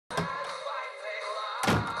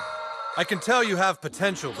I can tell you have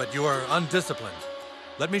potential, but you are undisciplined.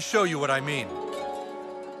 Let me show you what I mean.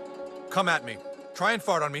 Come at me. Try and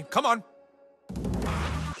fart on me. Come on.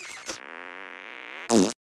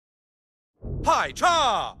 Hi,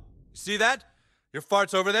 cha! See that? Your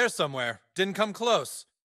fart's over there somewhere. Didn't come close.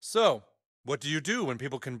 So, what do you do when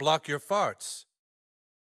people can block your farts?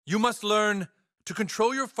 You must learn to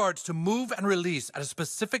control your farts to move and release at a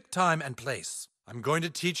specific time and place. I'm going to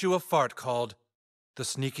teach you a fart called the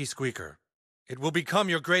sneaky squeaker. It will become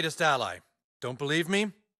your greatest ally. Don't believe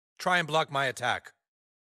me? Try and block my attack.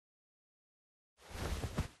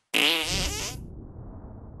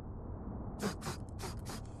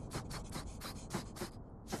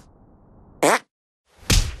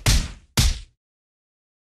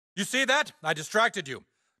 You see that? I distracted you.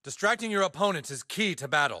 Distracting your opponents is key to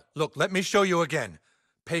battle. Look, let me show you again.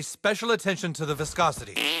 Pay special attention to the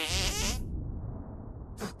viscosity.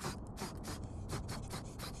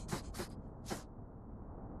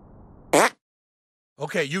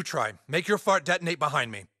 Okay, you try. Make your fart detonate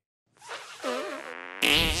behind me.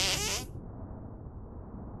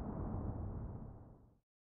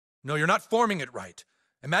 No, you're not forming it right.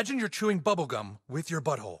 Imagine you're chewing bubblegum with your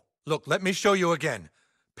butthole. Look, let me show you again.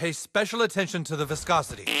 Pay special attention to the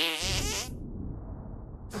viscosity.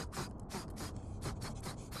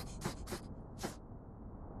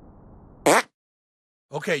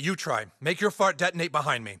 Okay, you try. Make your fart detonate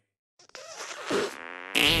behind me.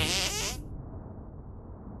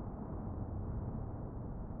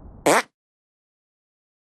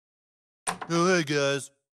 Oh, hey,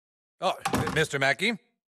 guys. Oh, Mr. Mackey.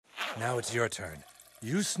 Now it's your turn.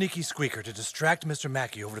 Use Sneaky Squeaker to distract Mr.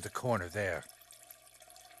 Mackey over to the corner there.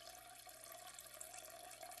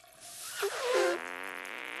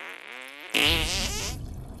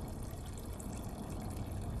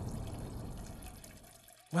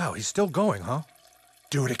 Wow, he's still going, huh?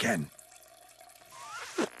 Do it again.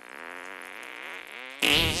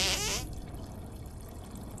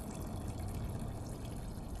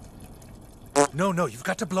 No, you've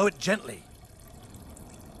got to blow it gently.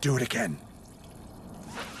 Do it again.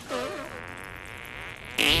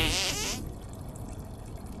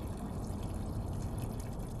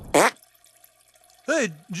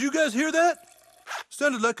 Hey, did you guys hear that?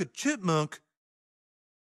 Sounded like a chipmunk.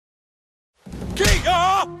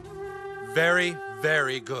 Very,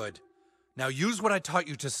 very good. Now use what I taught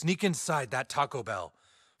you to sneak inside that Taco Bell.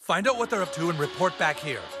 Find out what they're up to and report back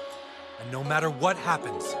here. And no matter what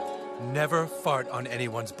happens, never fart on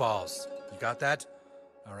anyone's balls. You got that?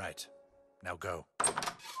 All right. Now go.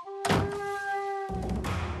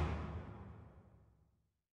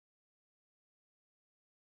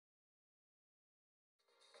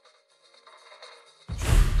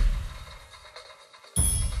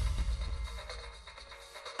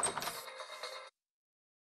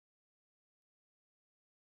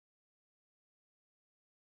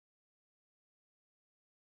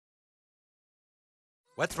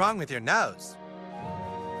 What's wrong with your nose?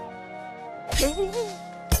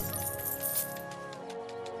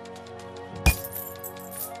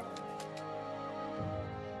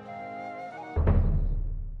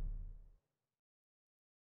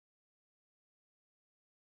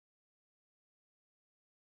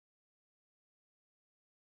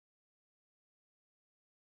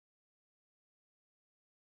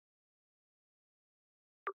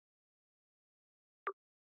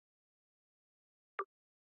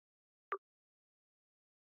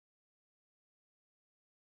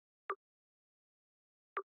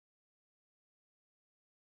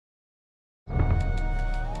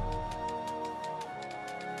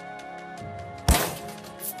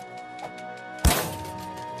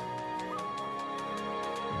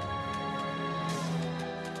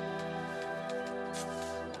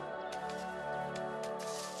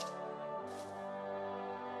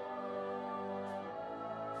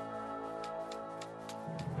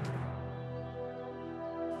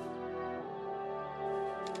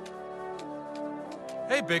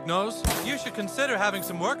 Hey, Big Nose. You should consider having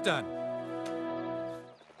some work done.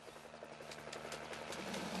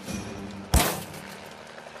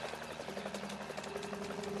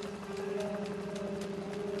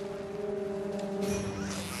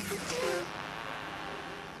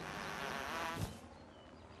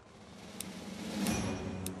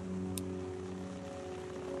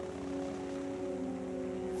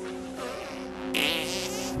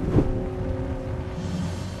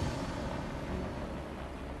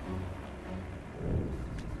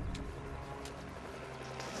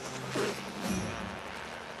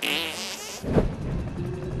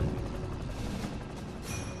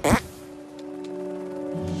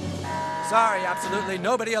 Sorry, absolutely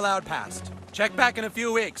nobody allowed past. Check back in a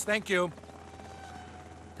few weeks, thank you.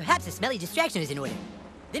 Perhaps a smelly distraction is in order.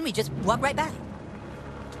 Then we just walk right by.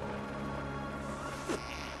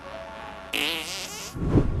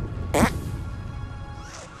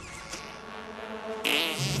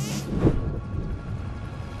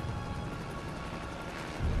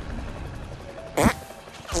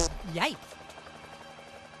 Yikes.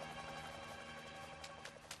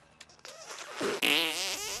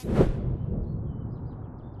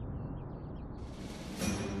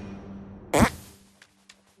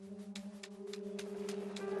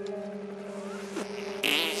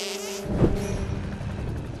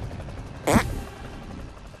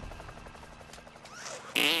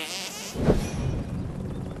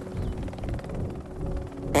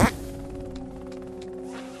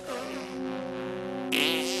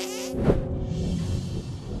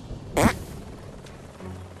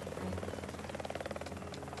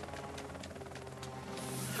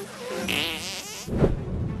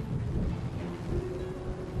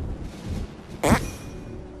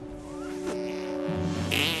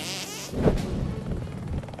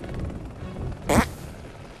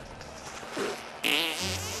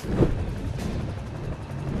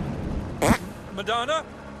 Madonna?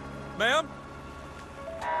 Ma'am?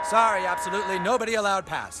 Sorry, absolutely nobody allowed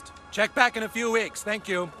past. Check back in a few weeks, thank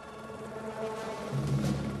you.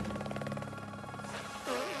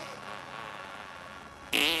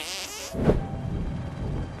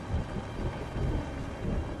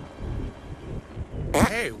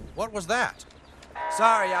 Hey, what was that?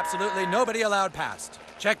 Sorry, absolutely nobody allowed past.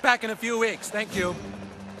 Check back in a few weeks, thank you.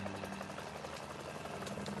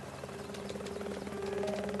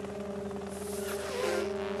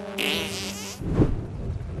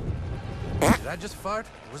 Did I just fart?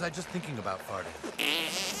 Or was I just thinking about farting?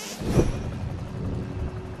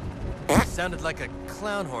 It sounded like a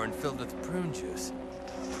clown horn filled with prune juice.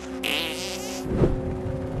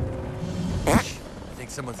 I think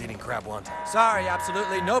someone's eating crab wonton. Sorry,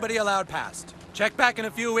 absolutely nobody allowed past. Check back in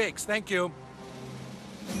a few weeks, thank you.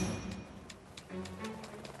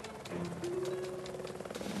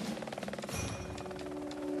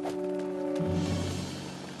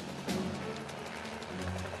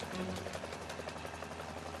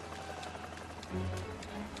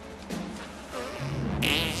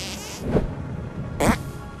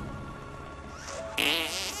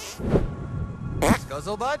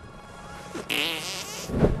 Guzzlebud?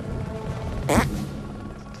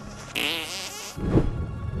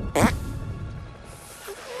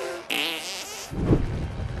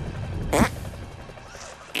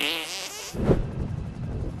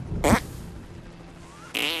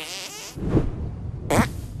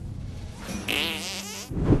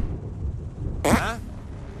 Huh?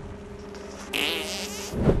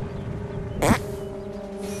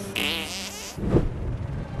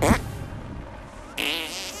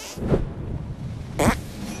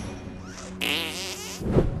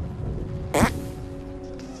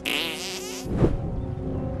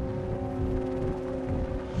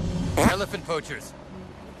 Elephant poachers.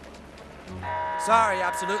 Sorry,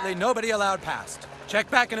 absolutely nobody allowed past.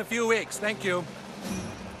 Check back in a few weeks, thank you.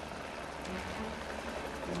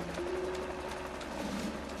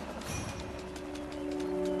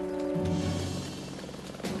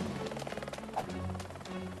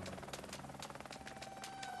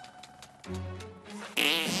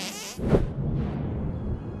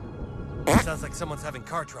 Sounds like someone's having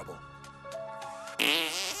car trouble.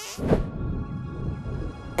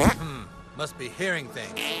 Must be hearing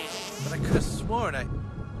things. But I could have sworn I...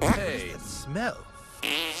 Hey, it smell.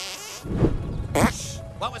 Shh!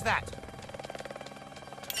 What was that?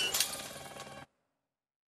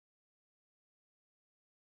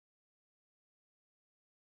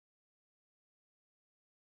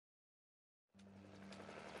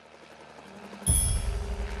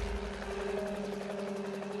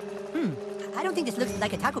 I don't think this looks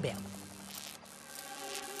like a Taco Bell.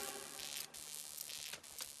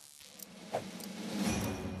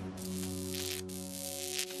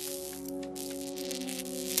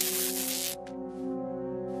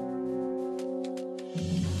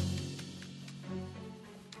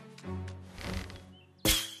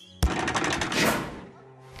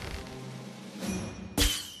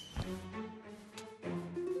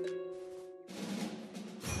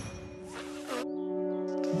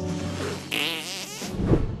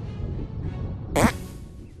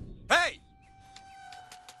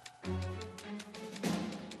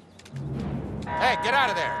 Hey, get out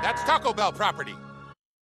of there. That's Taco Bell property.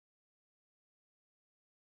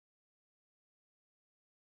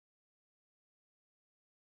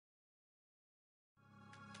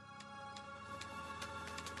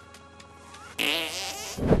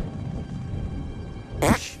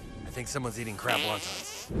 think someone's eating crab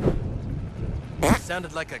wontons.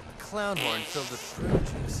 Sounded like a clown horn filled with prune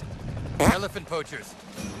juice. Elephant poachers.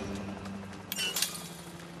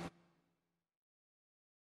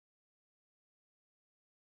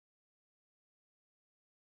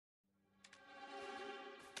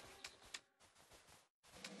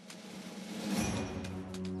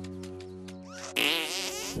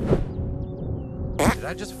 Did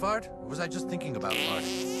I just fart? Or was I just thinking about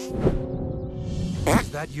farting?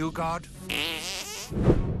 Is that you, God?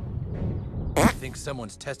 I think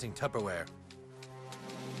someone's testing Tupperware.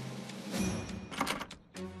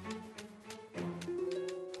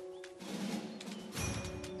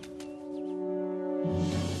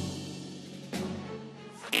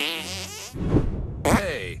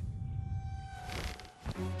 Hey.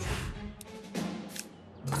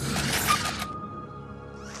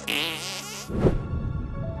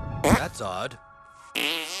 That's odd.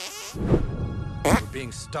 We're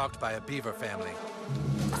being stalked by a beaver family.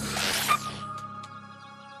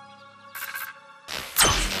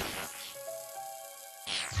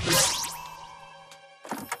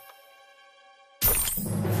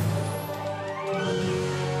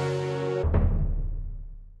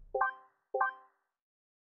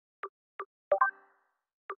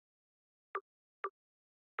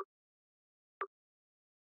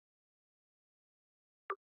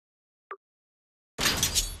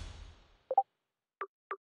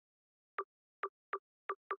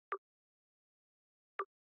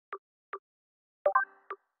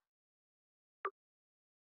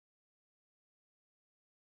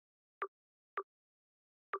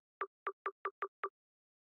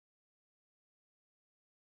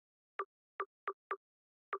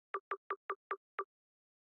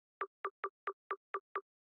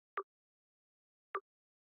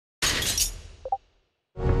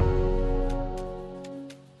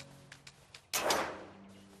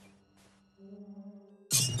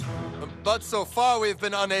 But so far, we've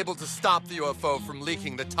been unable to stop the UFO from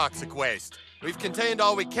leaking the toxic waste. We've contained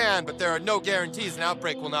all we can, but there are no guarantees an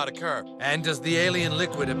outbreak will not occur. And does the alien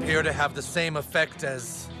liquid appear to have the same effect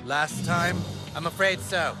as last time? I'm afraid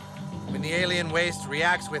so. When the alien waste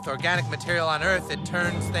reacts with organic material on Earth, it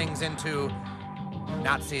turns things into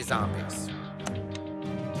Nazi zombies.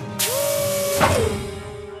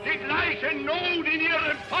 Die gleiche Not in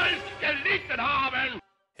ihrem Volk gelitten haben.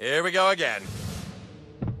 Here we go again.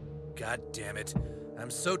 God damn it. I'm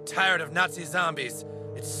so tired of Nazi zombies.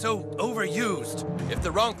 It's so overused. If the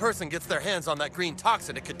wrong person gets their hands on that green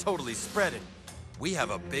toxin, it could totally spread it. We have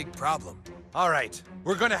a big problem. All right,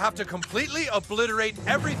 we're gonna have to completely obliterate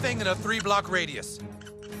everything in a 3-block radius.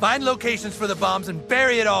 Find locations for the bombs and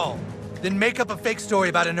bury it all. Then make up a fake story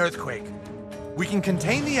about an earthquake. We can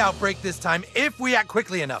contain the outbreak this time if we act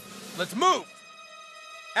quickly enough. Let's move!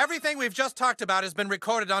 Everything we've just talked about has been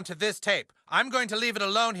recorded onto this tape. I'm going to leave it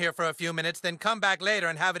alone here for a few minutes, then come back later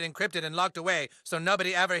and have it encrypted and locked away so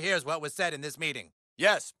nobody ever hears what was said in this meeting.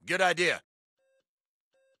 Yes, good idea.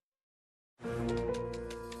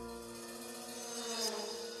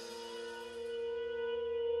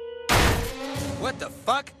 What the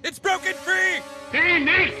fuck? It's broken free! Die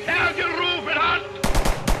nicht hergerufen hat.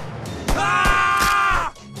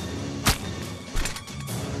 Ah!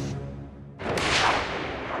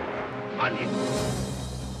 Mann,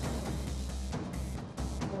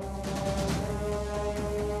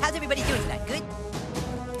 How's everybody doing tonight? Good?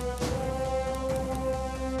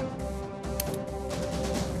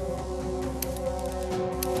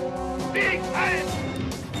 Weg ein.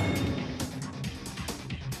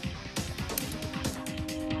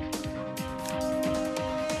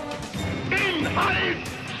 Inhalt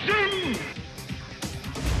Sinn.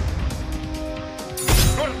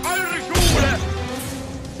 Durch eure Schule.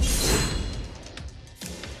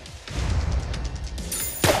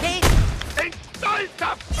 Hey! In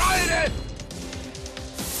stolzer Freude.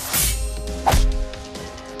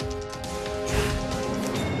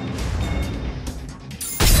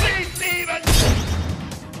 Fried leben.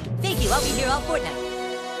 Thank you, I'll be here all fortnight.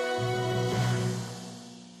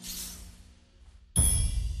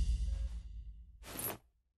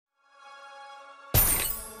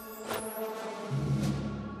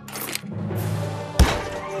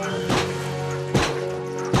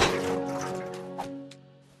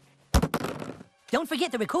 Don't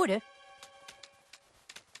forget the recorder.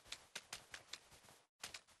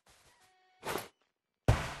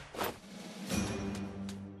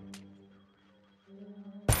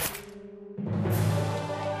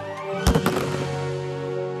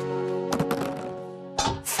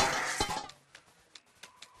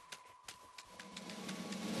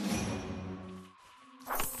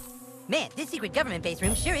 Man, this secret government base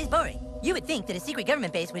room sure is boring. You would think that a secret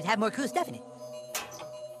government base would have more cool stuff in it.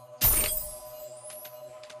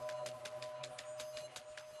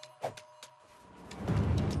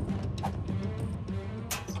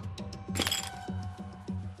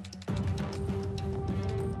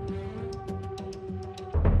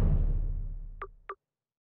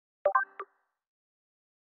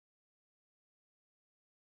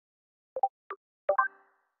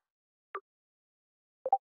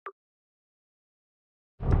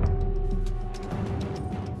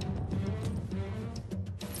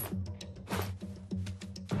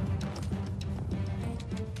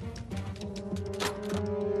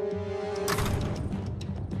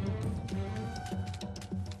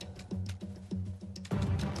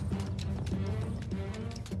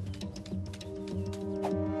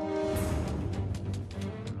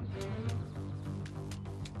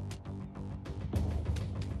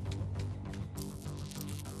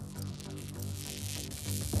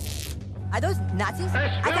 Are those Nazis?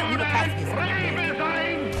 I thought we were past this. Brave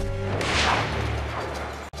sein!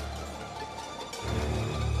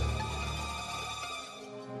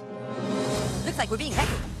 Looks like we're being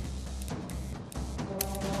heckled.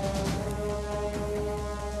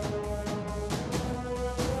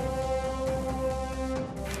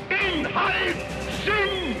 Inhalt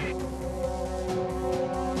Sinn!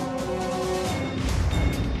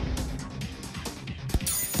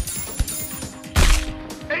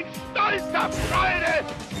 In stolzer Freude!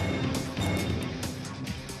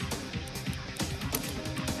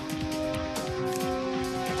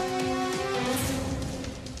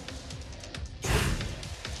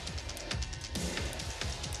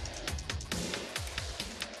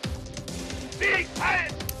 Sieg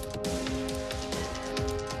heil!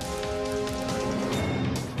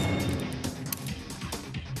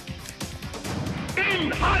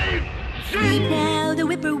 Inhalt Sleep Sinn! now, the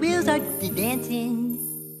whippoorwills are dancing.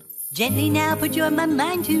 Gently now, put your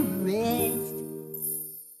mind to rest.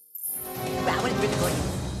 Wow, what a terrific audience.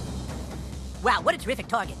 Wow, what a terrific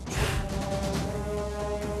target.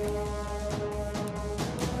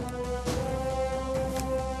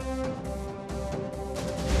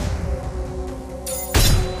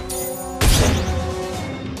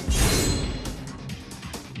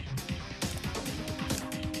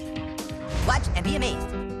 Watch and be amazed.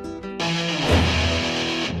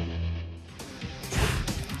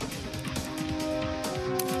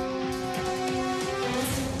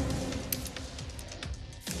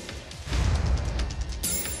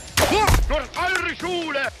 Yeah, Durch eure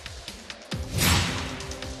Schule!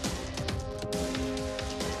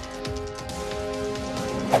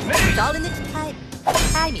 it's all in the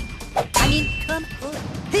timing. I mean, come on.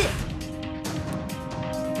 Here.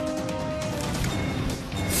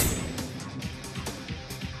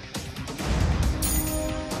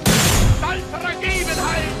 Stolzer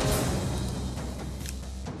Gegebenheit!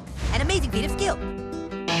 An amazing feat of skill.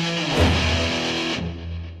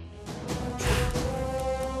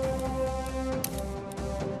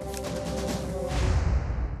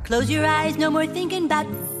 Close your eyes, no more thinking about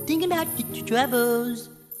your troubles.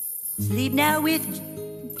 Sleep now with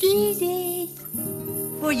Jesus,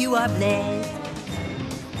 for you are blessed.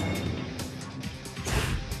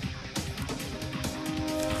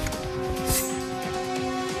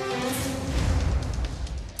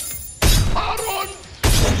 Aaron!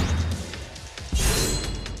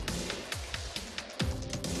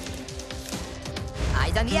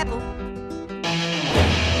 Eyes on the apple.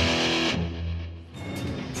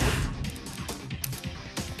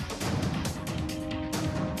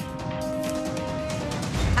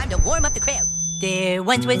 Time to warm up the crowd. There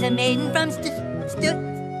once was a maiden from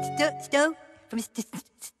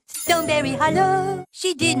Stoneberry Hollow.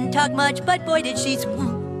 She didn't talk much, but boy did she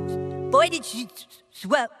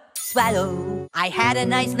swallow. I had a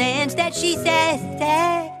nice lance that she says,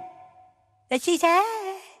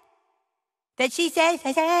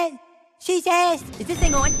 is this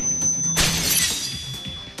thing on?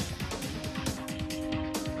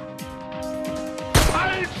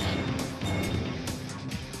 Halt!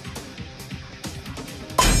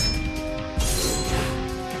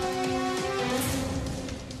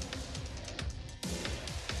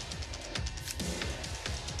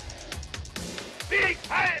 Sieg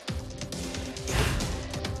heil!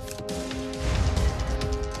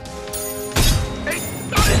 In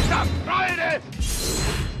stolzer Freude!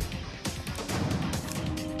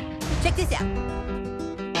 Check this out.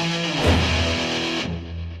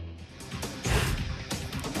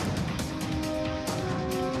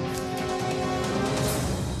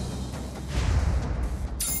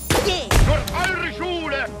 Yeah! Durch eure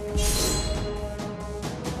Schule!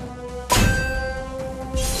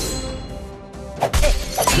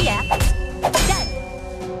 Yeah. Done.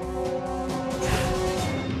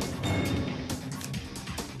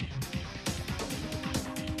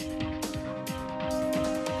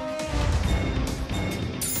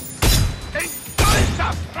 In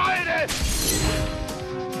stolzer Freude!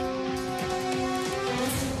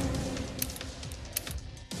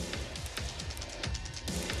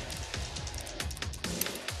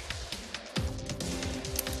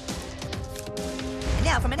 And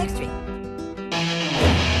now for my next tree.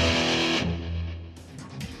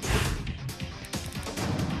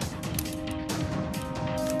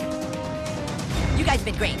 You guys have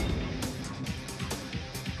been great.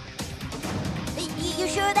 You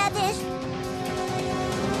sure about this?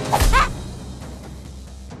 Ah!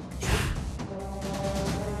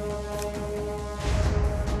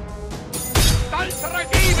 Stolzere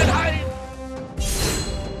Gegenheit!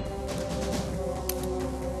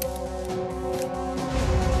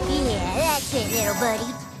 Yeah, that's it, little buddy.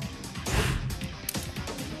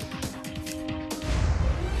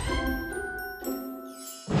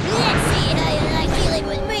 Let's see how you like dealing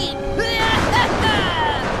with me. Stolzer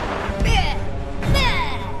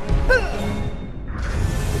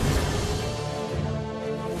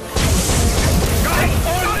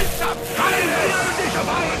Freude! Dich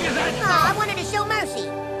wahrgesetzt! I wanted to show mercy.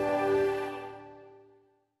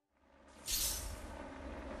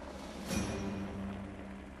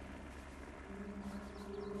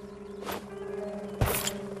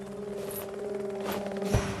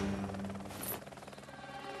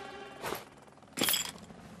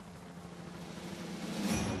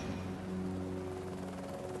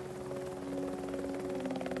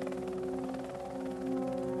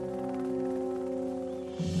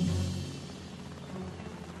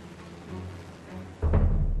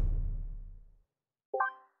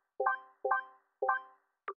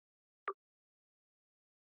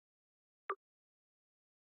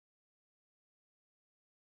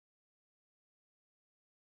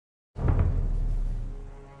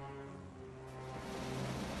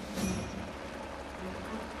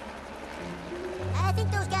 I think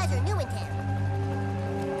those guys are new in town.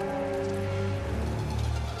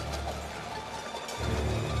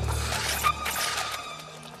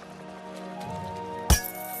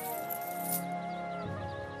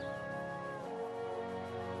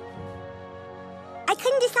 I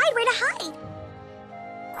couldn't decide where to hide.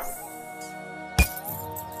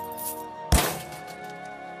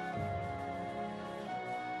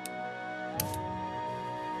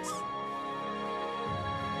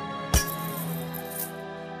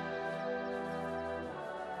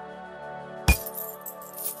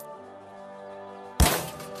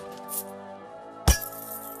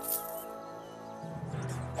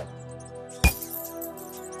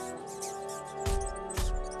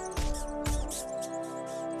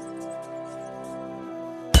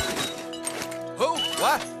 Who?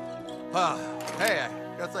 What? Hey,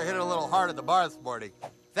 I guess I hit it a little hard at the bar this morning.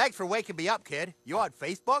 Thanks for waking me up, kid. You on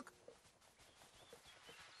Facebook?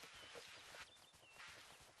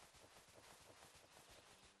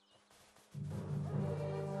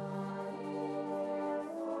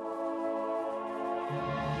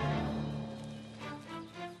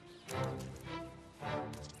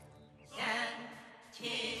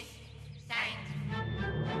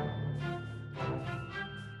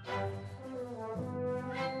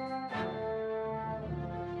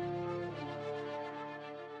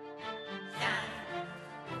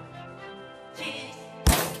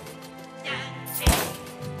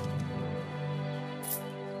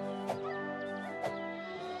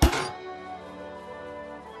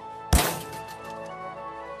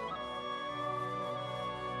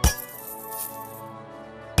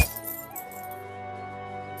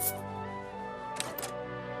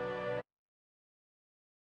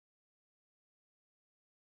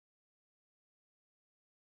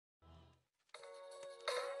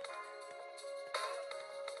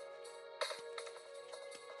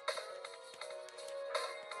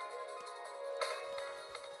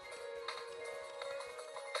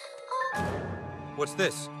 What's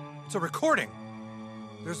this? It's a recording.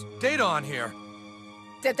 There's data on here.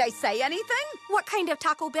 Did they say anything? What kind of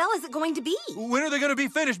Taco Bell is it going to be? When are they gonna be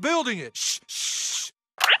finished building it? Shh.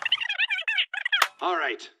 All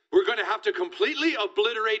right, we're going to have to completely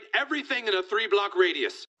obliterate everything in a 3-block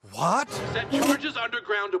radius. What? Set charges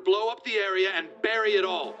underground to blow up the area and bury it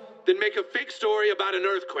all. Then make a fake story about an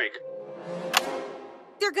earthquake.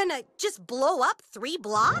 They're gonna just blow up 3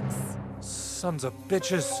 blocks? Sons of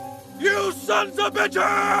bitches. You sons of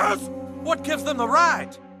bitches! What gives them the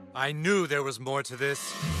right? I knew there was more to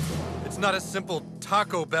this. It's not a simple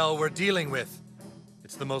Taco Bell we're dealing with.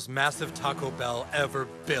 It's the most massive Taco Bell ever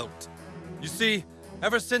built. You see,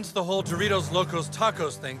 Ever since the whole Doritos Locos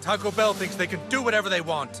Tacos thing, Taco Bell thinks they can do whatever they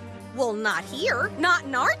want. Well, not here. Not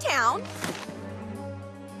in our town.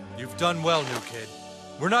 You've done well, new kid.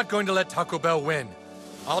 We're not going to let Taco Bell win.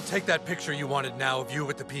 I'll take that picture you wanted now of you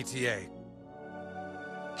with the PTA.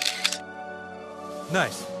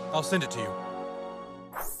 Nice. I'll send it to you.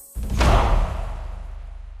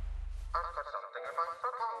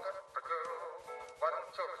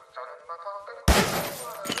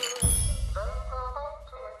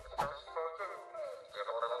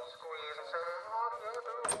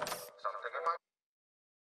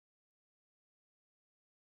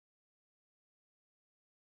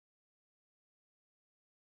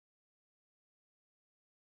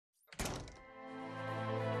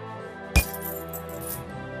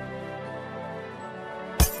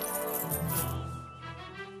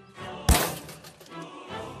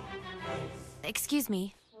 Excuse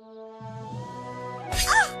me.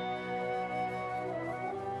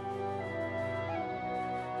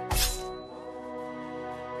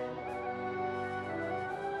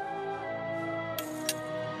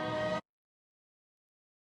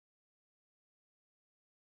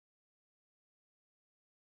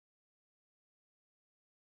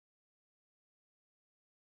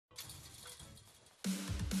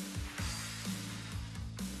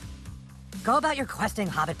 Go about your questing,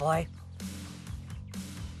 Hobbit boy.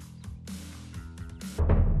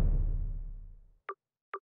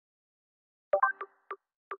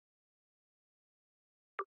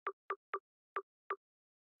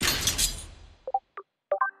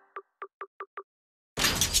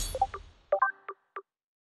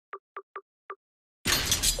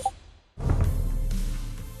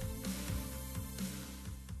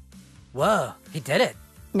 Whoa, he did it.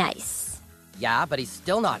 Nice. Yeah, but he's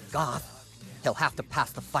still not goth. He'll have to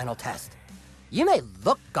pass the final test. You may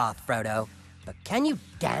look goth, Frodo, but can you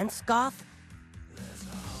dance goth?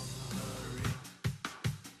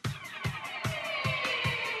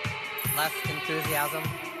 Less enthusiasm?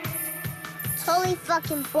 Totally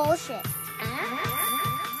fucking bullshit.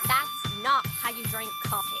 That's not how you drink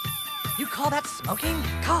coffee. You call that smoking?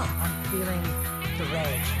 God, I'm feeling the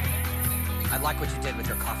rage. I like what you did with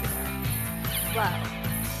your coffee there. Whoa.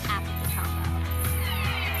 Apathy combo.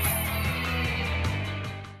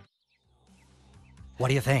 What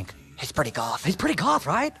do you think? He's pretty goth. He's pretty goth,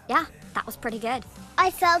 right? Yeah, that was pretty good. I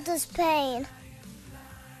felt his pain.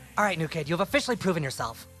 All right, new kid, you've officially proven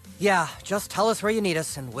yourself. Yeah, just tell us where you need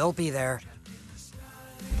us and we'll be there.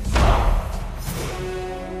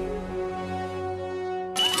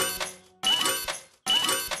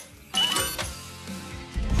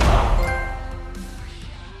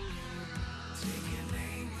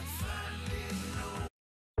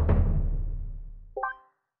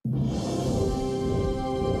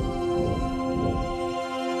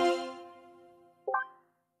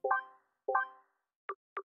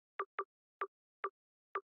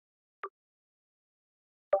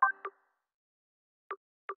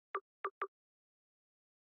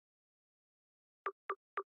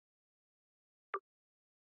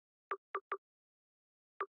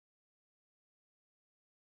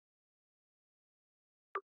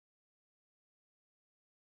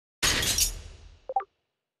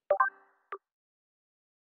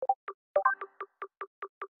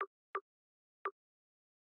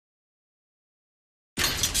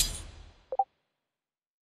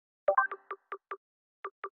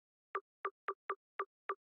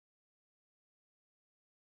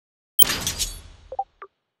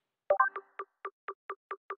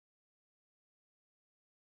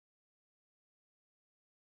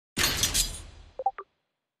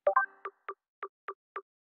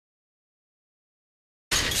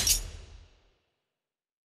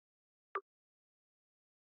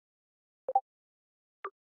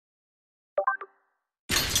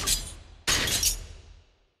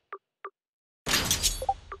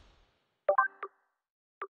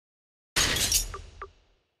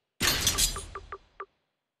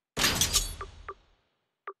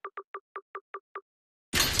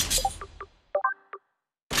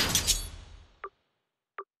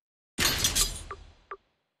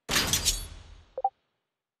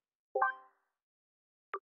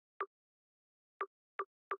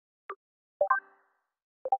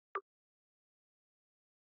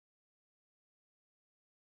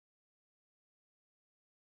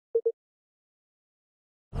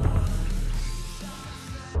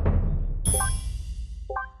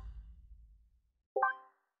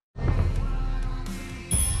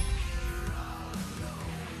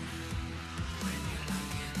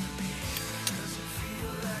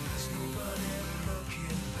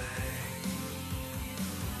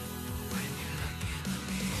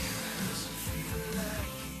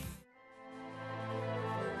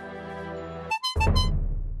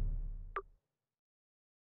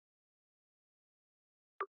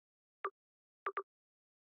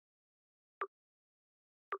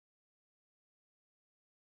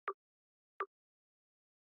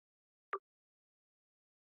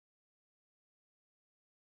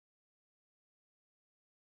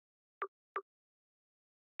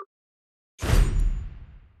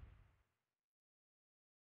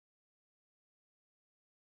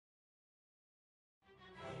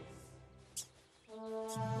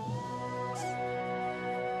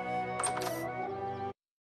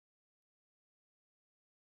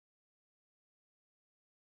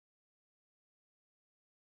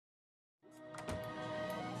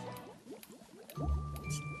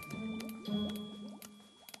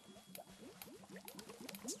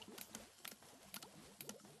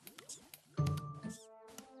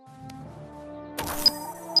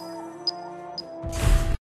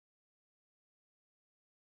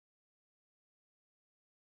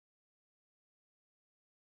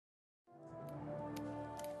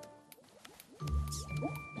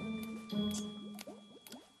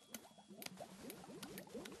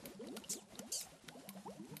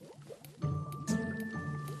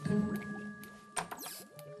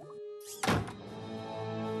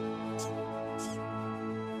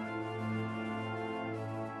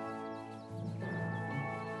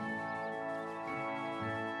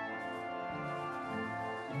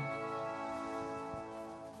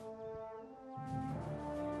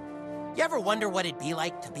 You ever wonder what it'd be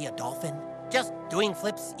like to be a dolphin? Just doing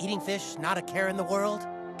flips, eating fish, not a care in the world?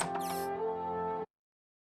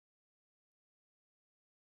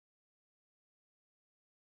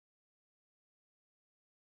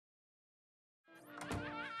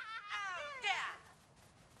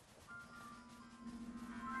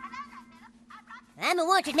 I'm a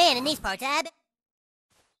wanted man in these parts, Ab.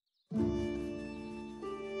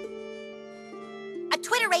 A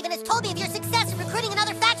Twitter raven has told me of your success in recruiting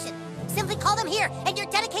another faction. Simply call them here, and your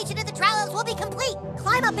dedication to the Drow Elves will be complete.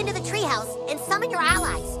 Climb up into the treehouse and summon your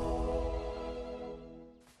allies.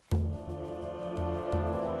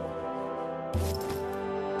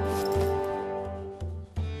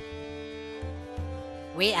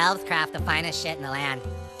 We elves craft the finest shit in the land.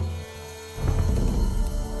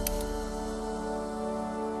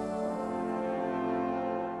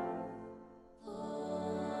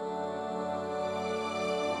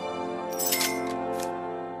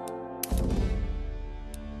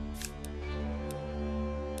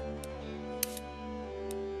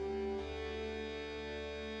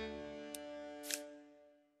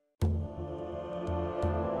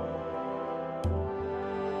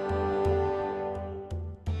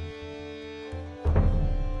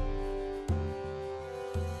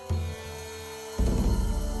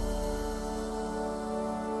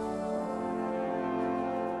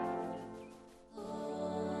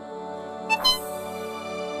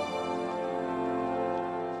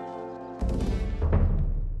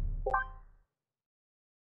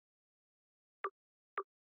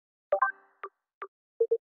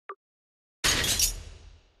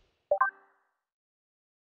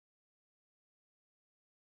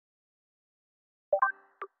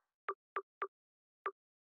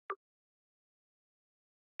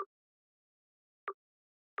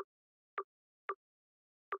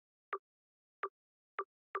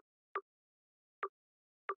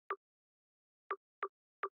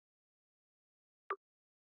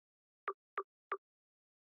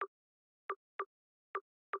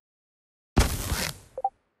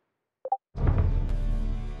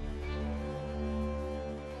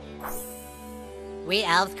 We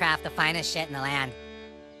elves craft the finest shit in the land.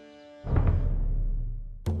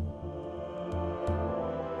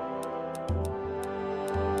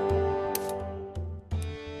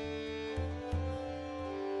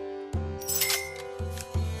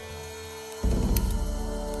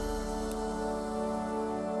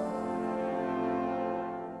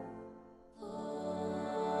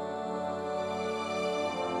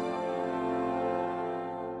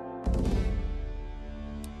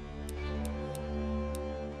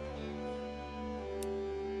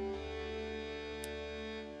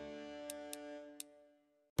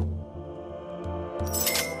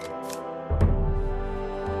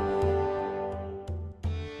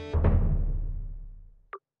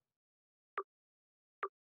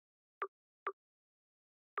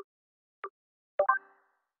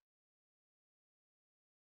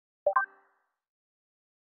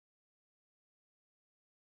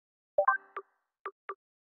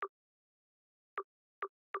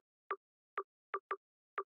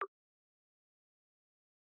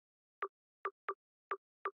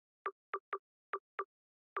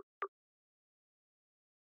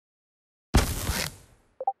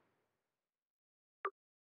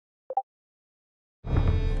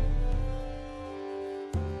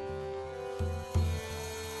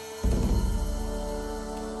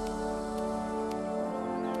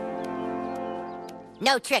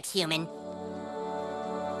 No tricks, human.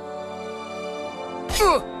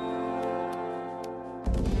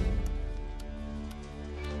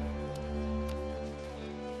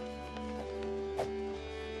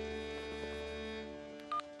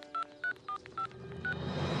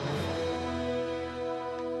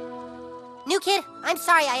 New kid, I'm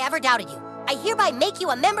sorry I ever doubted you. I hereby make you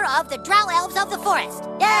a member of the Drow Elves of the Forest.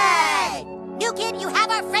 Yay! New kid, you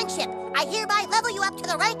have our friendship. I hereby level you up to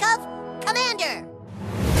the rank of Commander.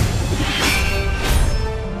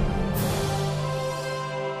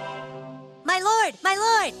 My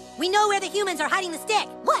lord! We know where the humans are hiding the stick.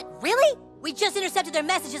 What, really? We just intercepted their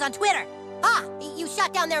messages on Twitter. Ah, you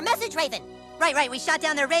shot down their message, Raven. Right, we shot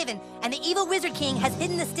down their Raven, and the evil Wizard King has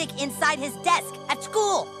hidden the stick inside his desk at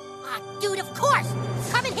school. Ah, dude, of course!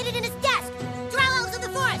 Carmen hid it in his desk! Drow Elves of the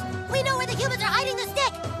Forest! We know where the humans are hiding the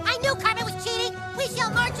stick! I knew Carmen was cheating! We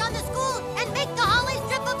shall march on the school and make the hallways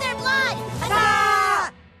drip of their blood!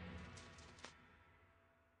 Huzzah!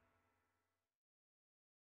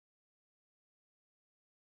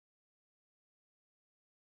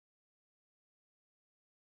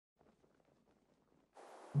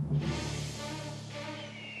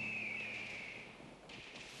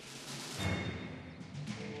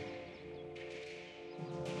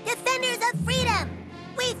 Defenders of freedom!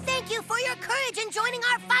 We thank you for your courage in joining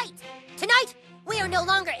our fight! Tonight, we are no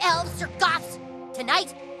longer elves or goths.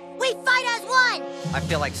 Tonight, we fight as one! I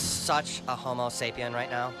feel like such a homo sapien right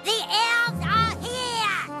now. The elves are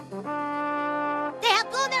here! They have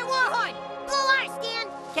blown their war horn! Blow ours, Stan!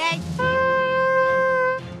 Okay.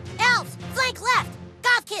 Elves, flank left!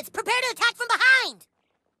 Goth kids, prepare to attack from behind!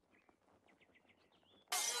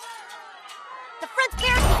 The front's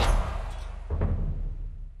barricaded!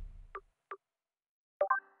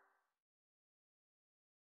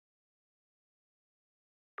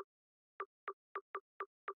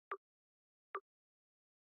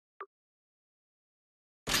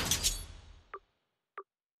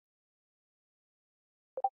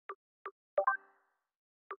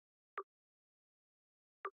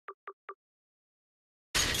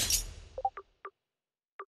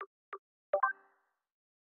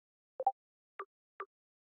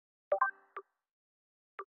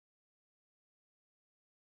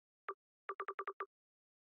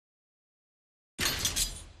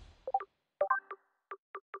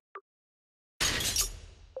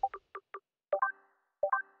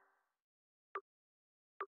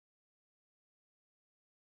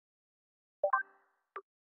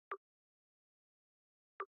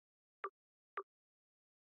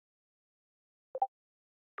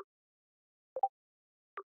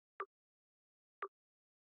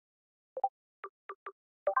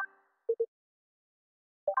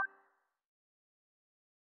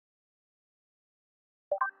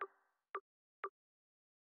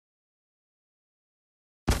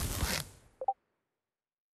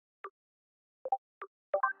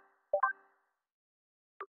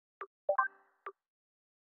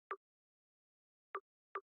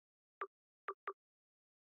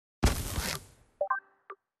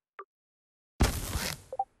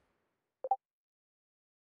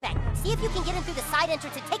 See if you can get in through the side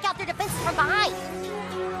entrance and take out their defenses from behind.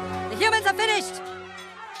 The humans are finished!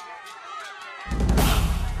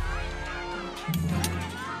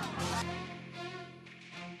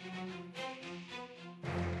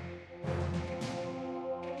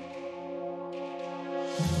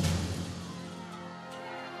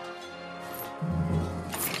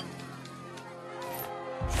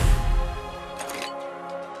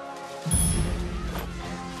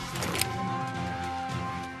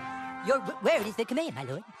 Where is the command, my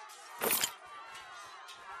lord?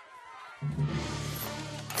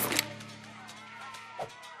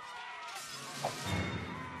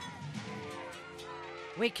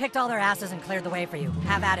 We kicked all their asses and cleared the way for you.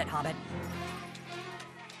 Have at it, Hobbit.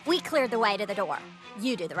 We cleared the way to the door.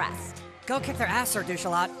 You do the rest. Go kick their ass, Sir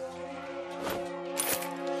Douchalot.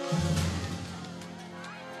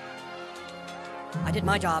 I did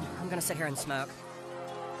my job. I'm gonna sit here and smoke.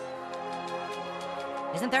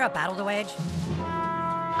 Isn't there a battle to wage?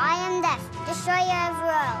 I am Death, destroyer of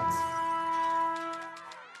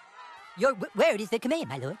worlds. Where is the command,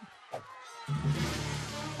 my lord?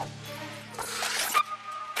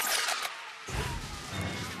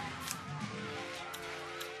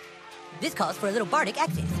 This calls for a little bardic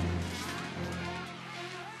access.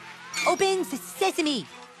 Open sesame!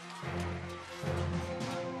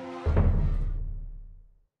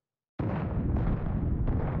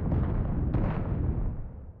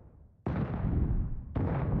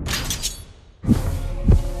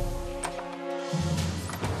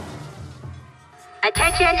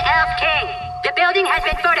 Attention, Elf King! The building has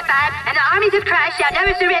been fortified, and the armies of Christ shall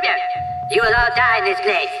never surrender. You will all die in this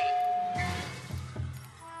place.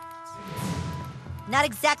 Not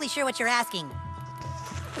exactly sure what you're asking.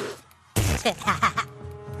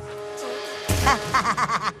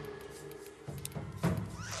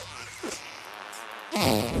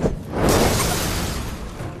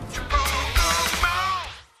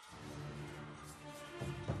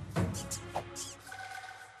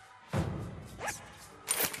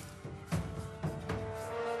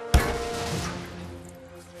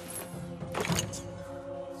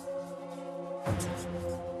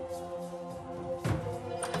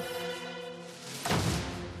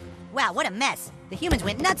 Wow, what a mess. The humans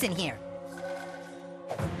went nuts in here.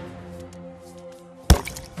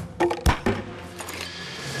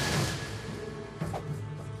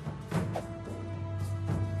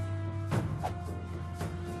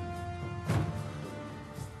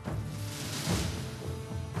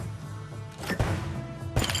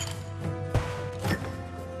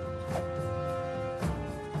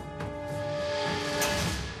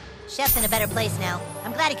 Chef's in a better place now.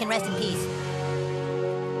 I'm glad he can rest in peace.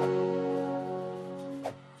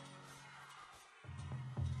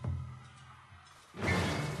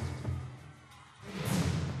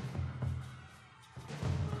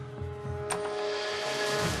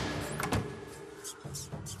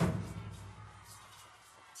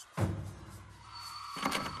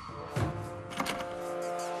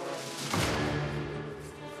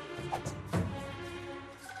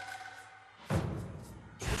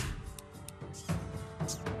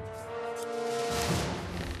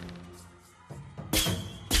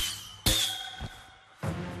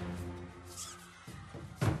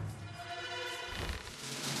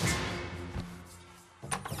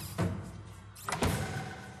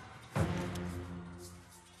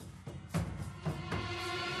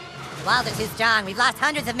 The walls are too strong. We've lost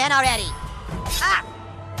hundreds of men already. Ah!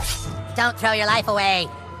 Don't throw your life away.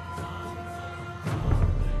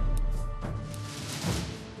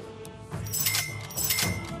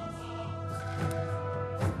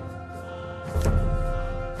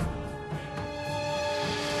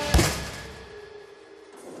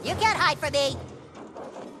 You can't hide from me.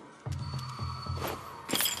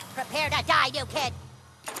 Prepare to die, you kid.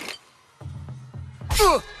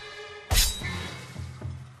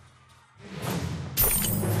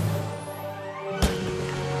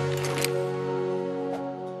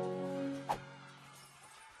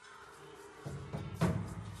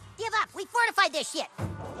 Give up. We fortified this shit.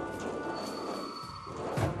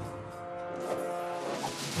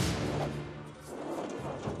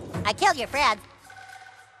 I killed your friend.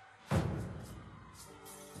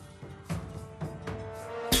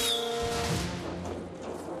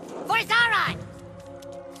 For Zaron!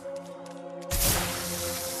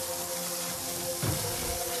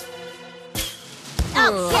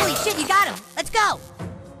 Oh, holy shit, you got him! Let's go!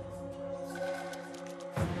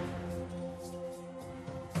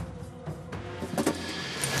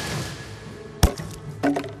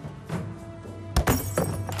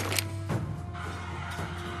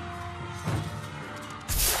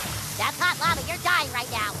 That's hot lava. You're dying right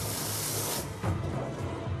now.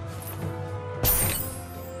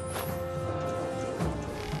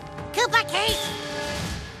 Koopa Kate!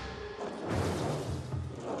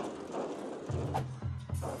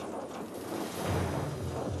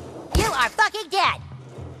 You are fucking dead!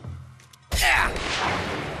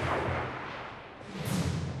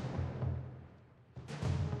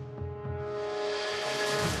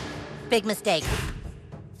 Big mistake.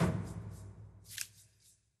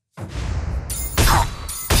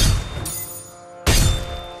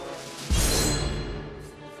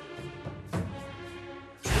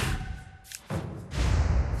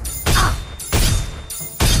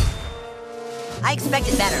 I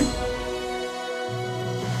expected better.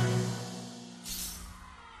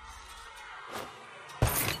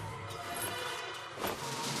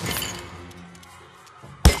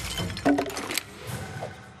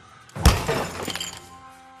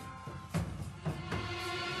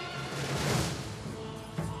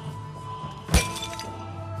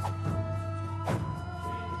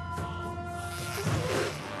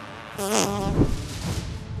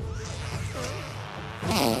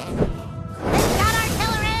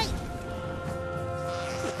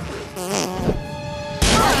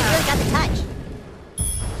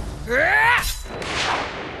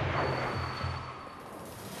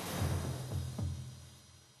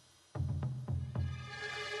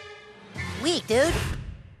 Weak, dude.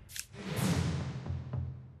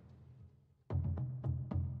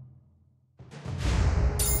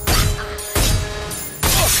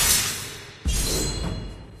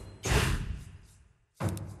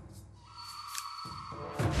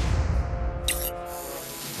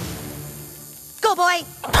 Go, boy!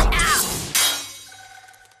 Ow!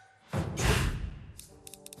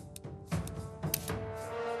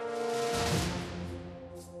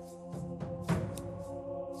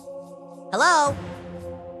 Hello?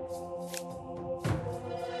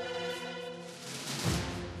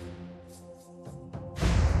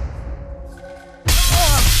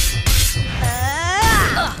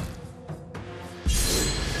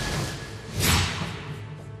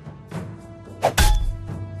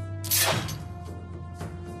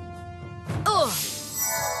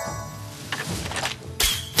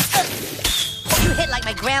 You hit like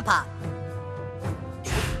my grandpa.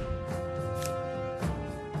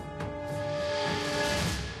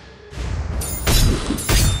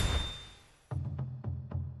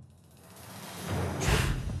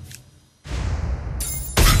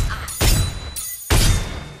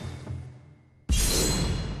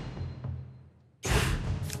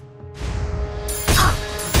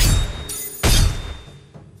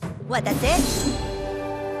 What, that's it?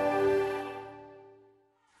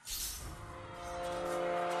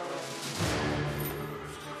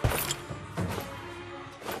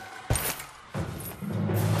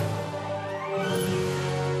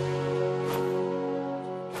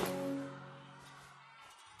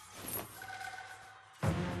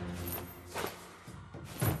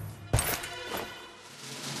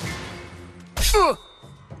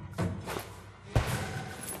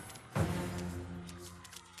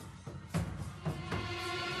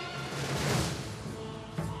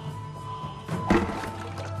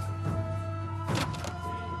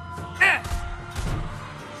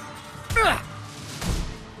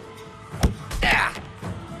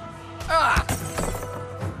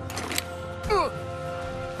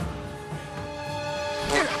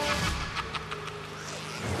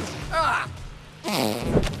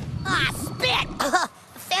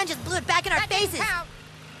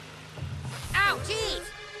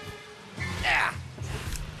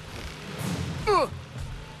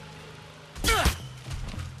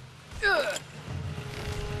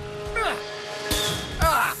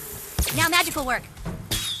 Now magical work.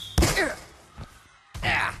 Critter!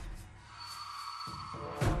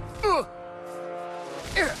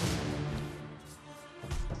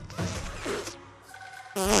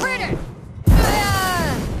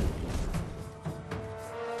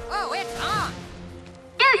 Oh, it's on!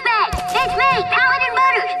 Douchebag! It's me, Paladin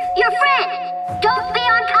Motors, your friend! Don't be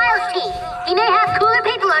on Kyle's team. He may have cooler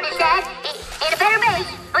people on his side, and a better base,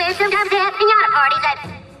 or sometimes they have pinata parties that...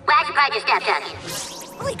 Well, I should probably just stop talking.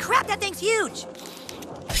 Holy crap, that thing's huge!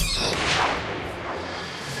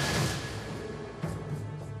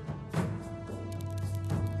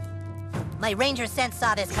 My ranger sense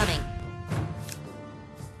saw this coming.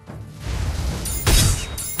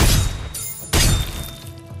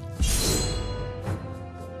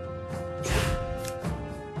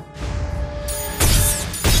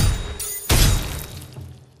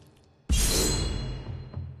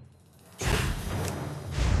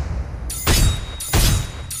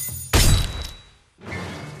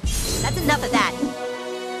 That's enough of that.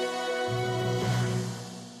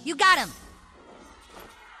 You got him.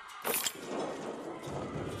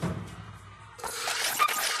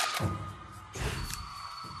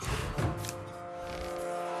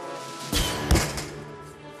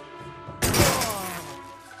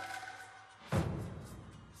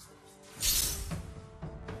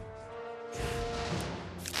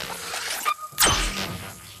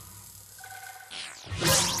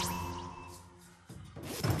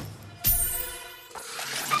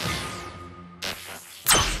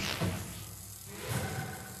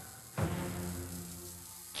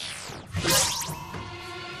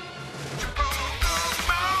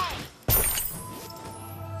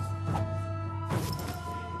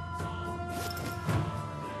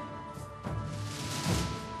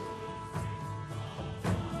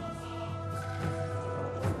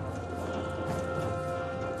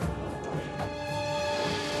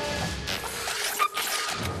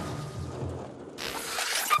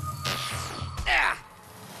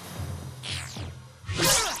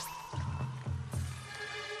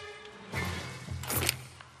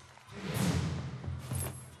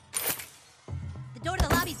 The door to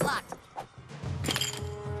the lobby's locked.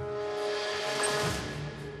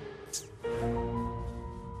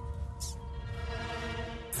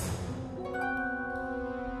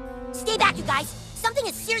 Stay back, you guys! Something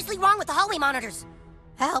is seriously wrong with the hallway monitors!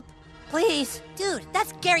 Help, please. Dude,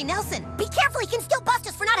 that's Gary Nelson. Be careful, he can still bust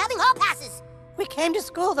us for not having hall passes! We came to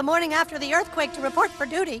school the morning after the earthquake to report for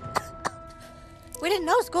duty. We didn't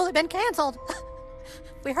know school had been canceled.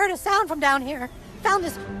 We heard a sound from down here. Found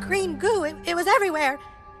this green goo. It was everywhere.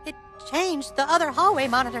 It changed the other hallway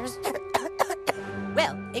monitors.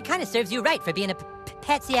 Well, it kind of serves you right for being a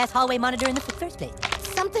patsy-ass hallway monitor in the first place.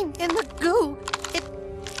 Something in the goo.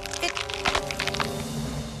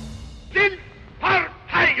 Sind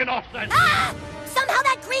Parteigenossen! Ah! Somehow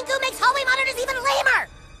that green goo makes hallway monitors even lamer!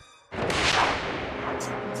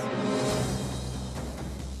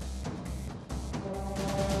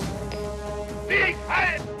 Big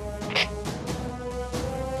head!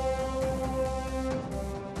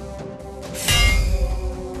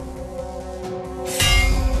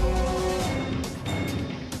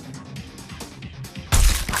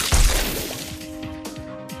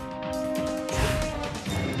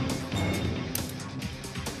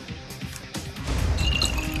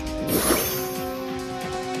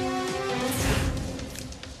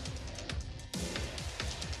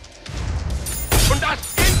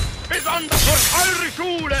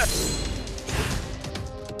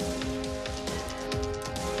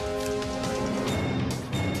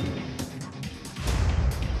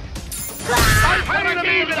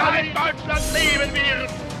 Vergebenheit in Deutschland leben wird.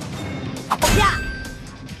 Yeah.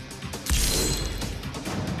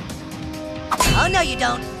 Oh, no, you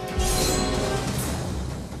don't.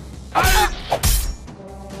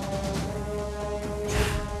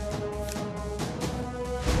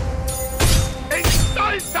 In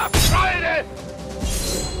stolzer Freude!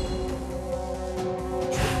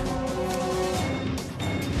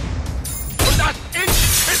 Und das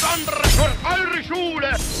insbesondere für eure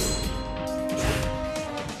Schule!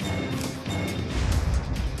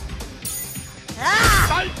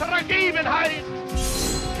 Stolzer Ergebenheit!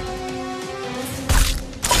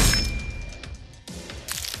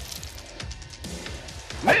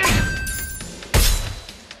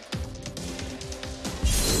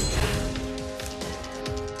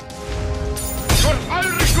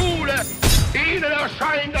 Ihnen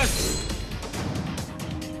erscheint es!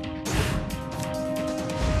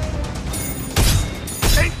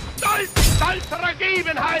 In stolzer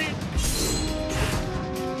Ergebenheit!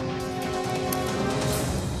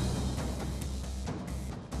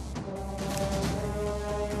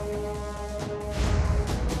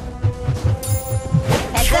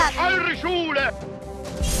 Für eure Schule!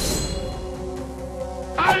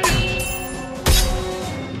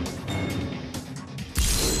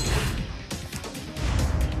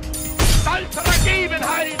 Stolzer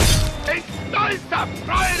Ergebenheit, in stolzer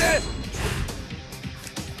Freude!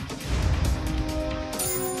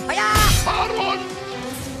 Oh, yeah. Warum?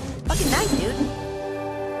 Fucking nice, dude.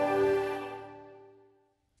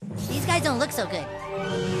 These guys don't look so good.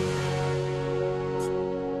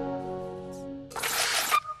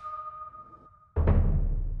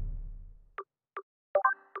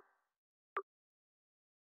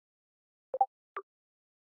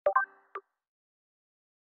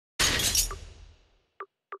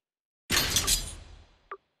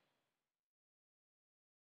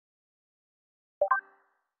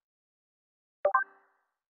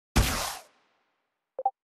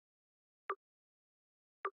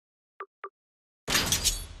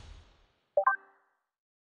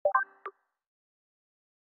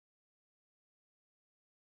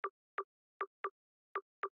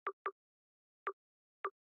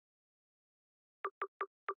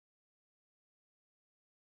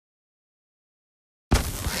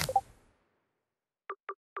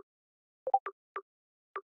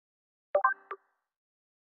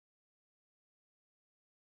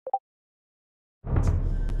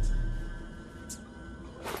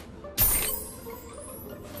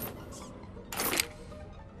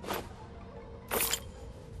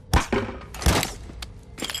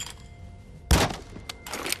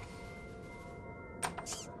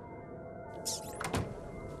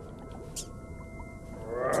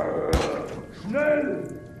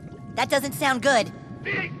 That doesn't sound good.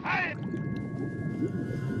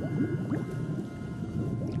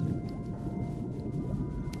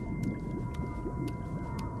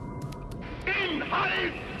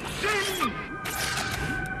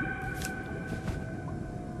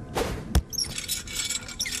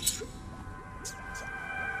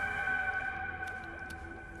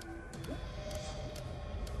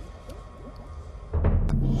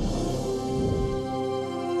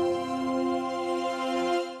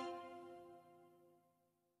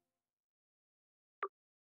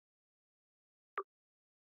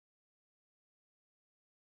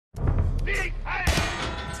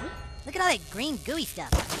 Look at all that green gooey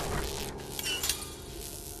stuff.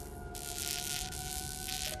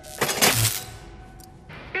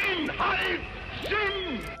 Inhalt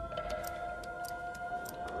Sinn!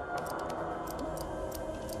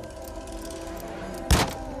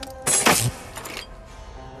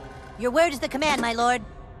 Your word is the command, my lord.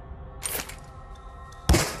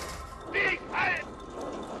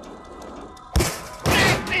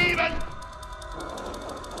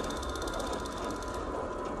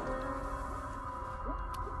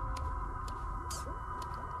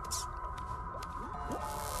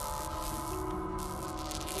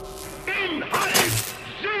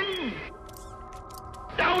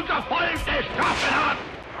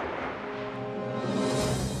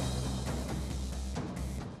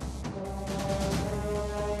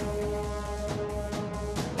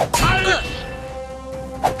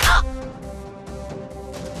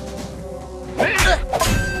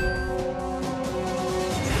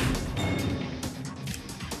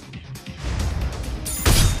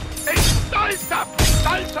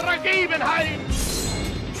 Stolzer Ergebenheit!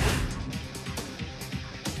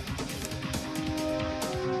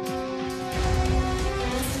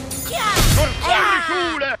 Für eure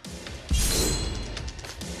Schule!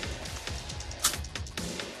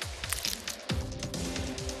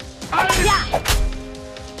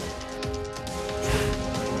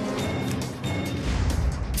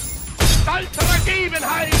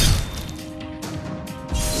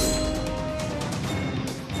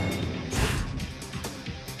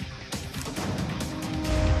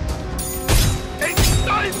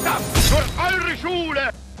 ihre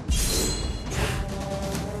Schule!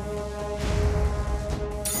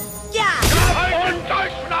 Yeah! Und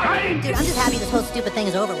Deutschland! Dude, I'm just happy this whole stupid thing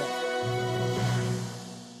is over with.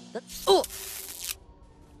 Oh!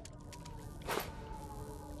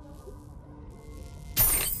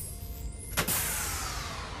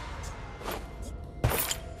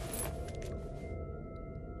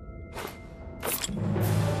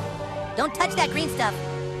 Don't touch that green stuff.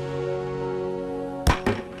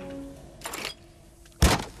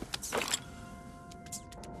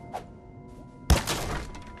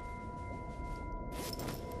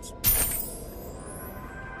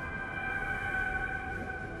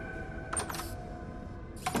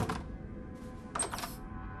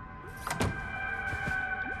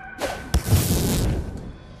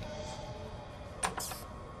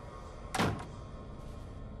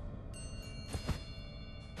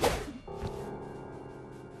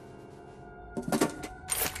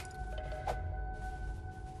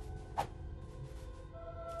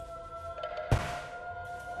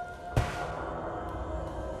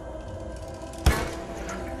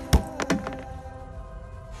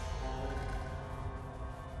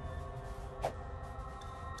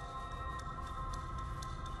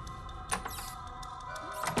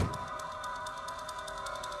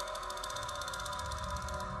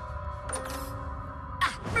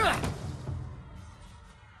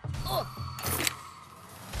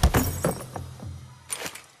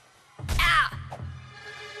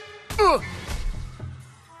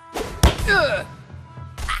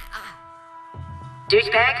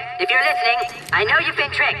 Douchebag, if you're listening, I know you've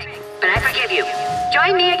been tricked, but I forgive you.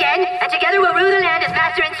 Join me again, and together we'll rule the land as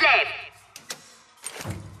master and slave.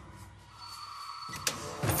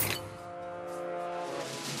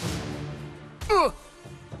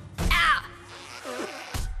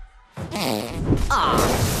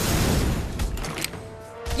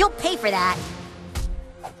 You'll pay for that.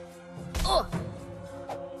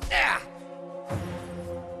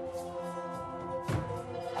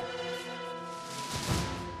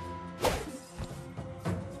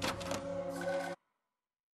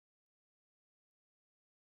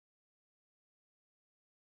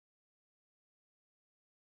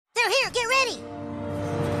 They're here, get ready!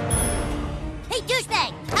 Hey,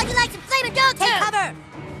 douchebag! How'd you like some flaming dog Take food? cover!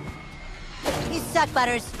 You suck,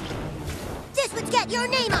 Butters. This one's got your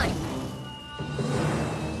name on it!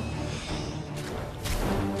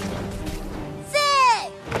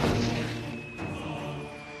 Sick!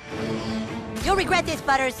 You'll regret this,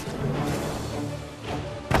 Butters.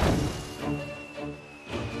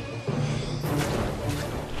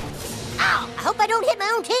 Ow! I hope I don't hit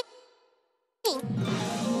my own team!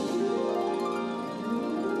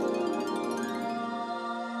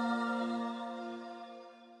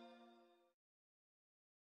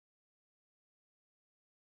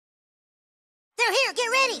 They're here, get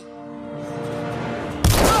ready!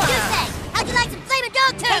 Douchebag! How'd you like some flaming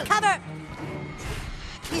dog food? Take cover!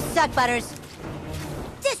 You suck, Butters.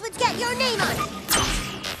 This one's got your name on it!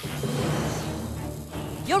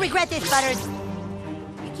 You'll regret this, Butters.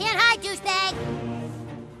 You can't hide, douchebag!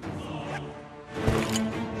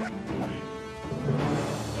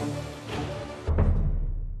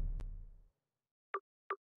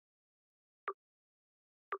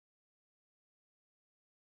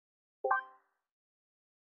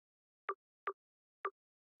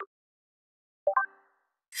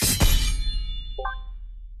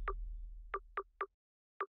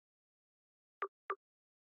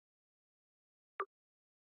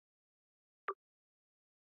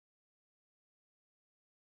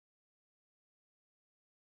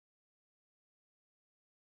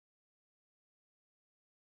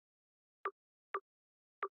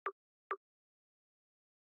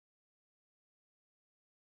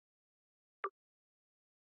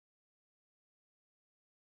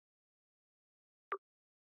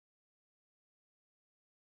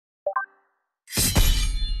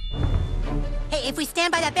 Hey, if we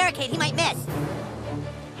stand by that barricade, he might miss.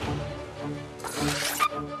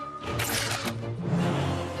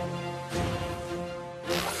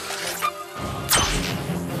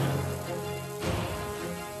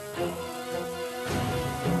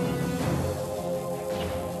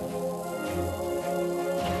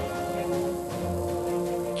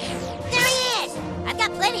 There he is! I've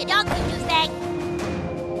got plenty of dog food, douchebag!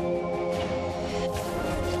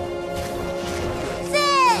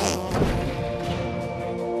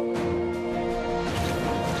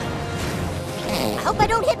 I hope I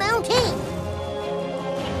don't hit my own team.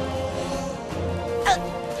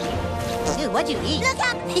 Dude, what'd you eat? Look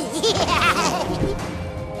up!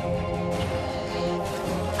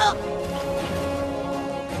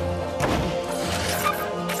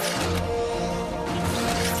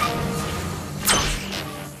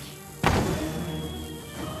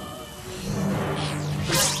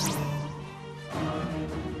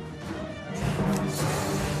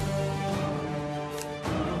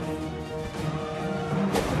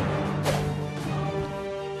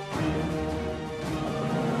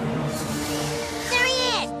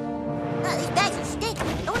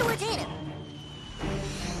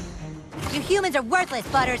 You humans are worthless,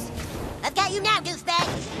 Butters. I've got you now, douchebag.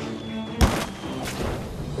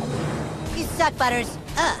 You suck, Butters.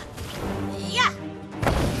 Yeah.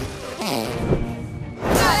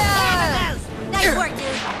 Nice work, dude.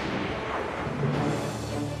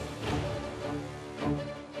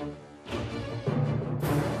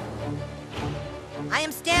 I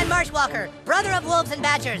am Stan Marshwalker, brother of wolves and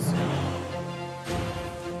badgers.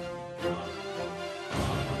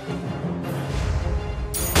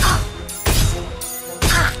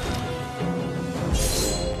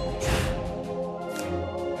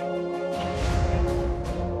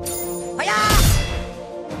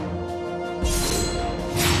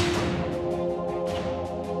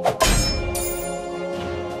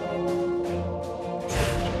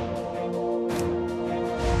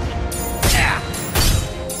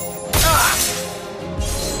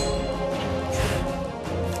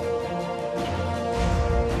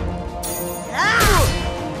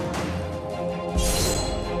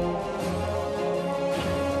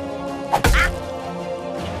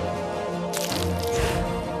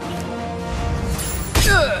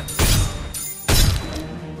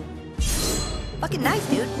 Fucking nice,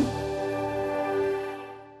 dude.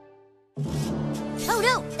 Oh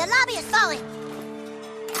no, the lobby is falling.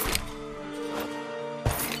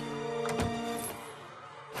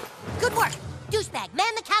 Good work. Douchebag,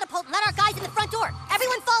 man the catapult and let our guys in the front door.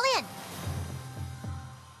 Everyone fall in.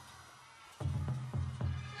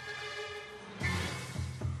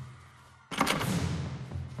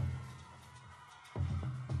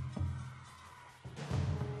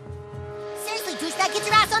 Seriously, douchebag, get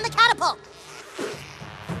your ass on the catapult.